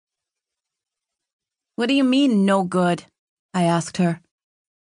What do you mean, no good? I asked her.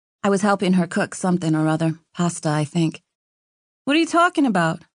 I was helping her cook something or other. Pasta, I think. What are you talking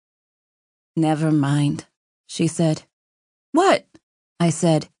about? Never mind, she said. What? I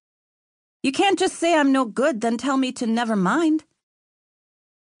said. You can't just say I'm no good, then tell me to never mind.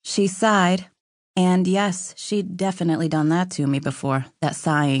 She sighed, and yes, she'd definitely done that to me before, that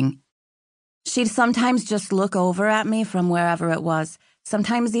sighing. She'd sometimes just look over at me from wherever it was,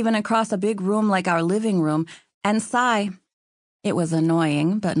 sometimes even across a big room like our living room, and sigh. It was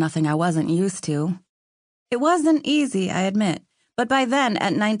annoying, but nothing I wasn't used to. It wasn't easy, I admit, but by then,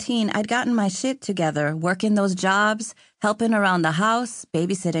 at 19, I'd gotten my shit together, working those jobs, helping around the house,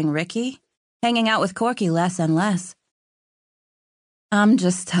 babysitting Ricky, hanging out with Corky less and less. I'm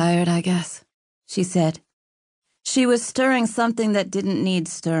just tired, I guess, she said. She was stirring something that didn't need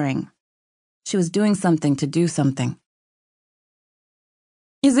stirring. She was doing something to do something.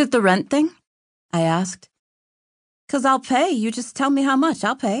 Is it the rent thing? I asked. 'Cause I'll pay. You just tell me how much.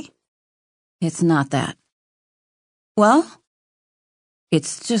 I'll pay. It's not that. Well?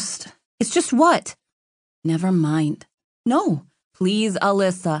 It's just what? Never mind. No, please,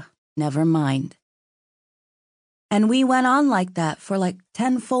 Alyssa, never mind. And we went on like that for like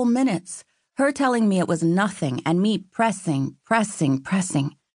 10 full minutes, her telling me it was nothing and me pressing.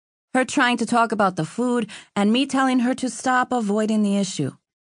 Her trying to talk about the food and me telling her to stop avoiding the issue.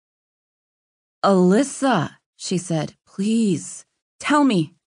 Alyssa, she said, please, tell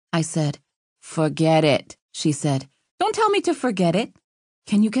me, I said. Forget it, she said. Don't tell me to forget it.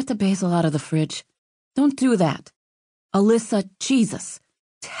 Can you get the basil out of the fridge? Don't do that. Alyssa, Jesus,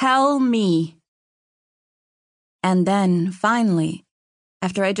 tell me. And then, finally,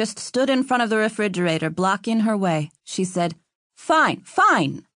 after I just stood in front of the refrigerator blocking her way, she said, Fine.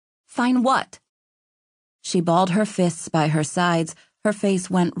 Fine what? She balled her fists by her sides. Her face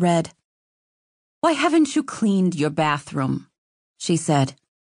went red. Why haven't you cleaned your bathroom? She said.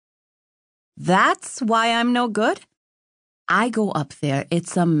 That's why I'm no good? I go up there,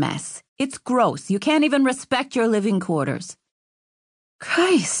 it's a mess. It's gross. You can't even respect your living quarters.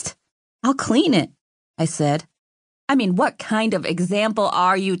 Christ, I'll clean it, I said. I mean, what kind of example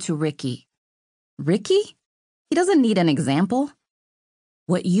are you to Ricky? Ricky? He doesn't need an example.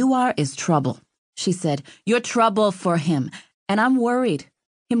 What you are is trouble, she said. You're trouble for him, and I'm worried.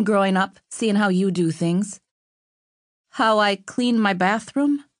 Him growing up, seeing how you do things. How I clean my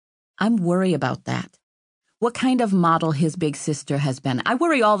bathroom? I'm worried about that. What kind of model his big sister has been. I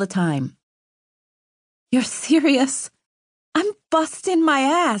worry all the time. You're serious? I'm busting my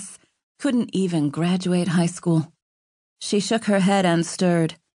ass. Couldn't even graduate high school. She shook her head and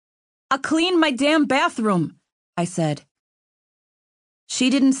stirred. I'll clean my damn bathroom, I said. She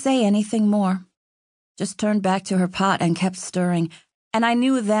didn't say anything more, just turned back to her pot and kept stirring, and I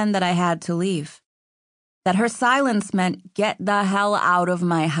knew then that I had to leave. That her silence meant get the hell out of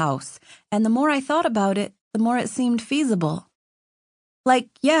my house, and the more I thought about it, the more it seemed feasible. Like,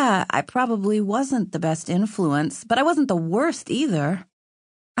 yeah, I probably wasn't the best influence, but I wasn't the worst either.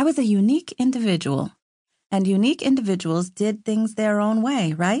 I was a unique individual, and unique individuals did things their own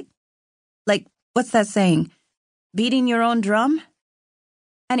way, right? Like, what's that saying? Beating your own drum?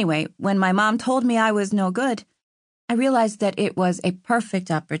 Anyway, when my mom told me I was no good, I realized that it was a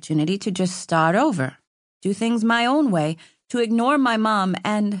perfect opportunity to just start over, do things my own way, to ignore my mom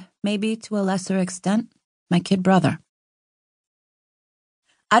and, maybe to a lesser extent, my kid brother.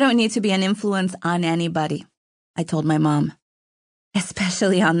 I don't need to be an influence on anybody, I told my mom,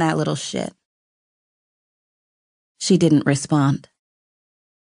 especially on that little shit. She didn't respond.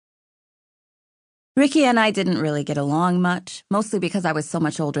 Ricky and I didn't really get along much, mostly because I was so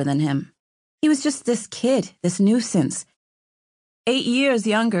much older than him. He was just this kid, this nuisance. 8 years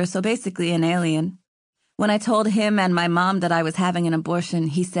younger, so basically an alien. When I told him and my mom that I was having an abortion,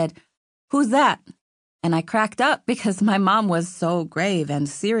 he said, "Who's that?" And I cracked up because my mom was so grave and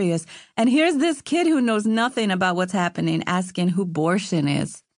serious, and here's this kid who knows nothing about what's happening asking who abortion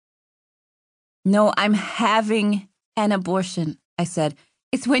is. No, I'm having an abortion, I said.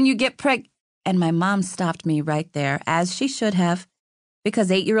 It's when you get And my mom stopped me right there, as she should have, because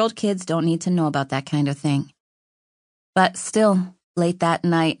 8-year-old kids don't need to know about that kind of thing. But still, late that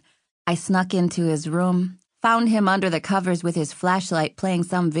night, I snuck into his room, found him under the covers with his flashlight playing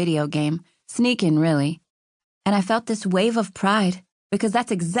some video game, sneaking really, and I felt this wave of pride, because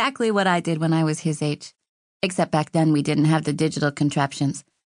that's exactly what I did when I was his age. Except back then we didn't have the digital contraptions.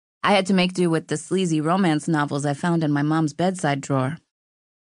 I had to make do with the sleazy romance novels I found in my mom's bedside drawer.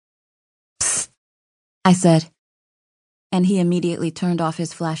 I said, and he immediately turned off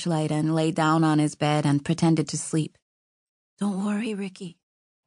his flashlight and lay down on his bed and pretended to sleep. Don't worry, Ricky.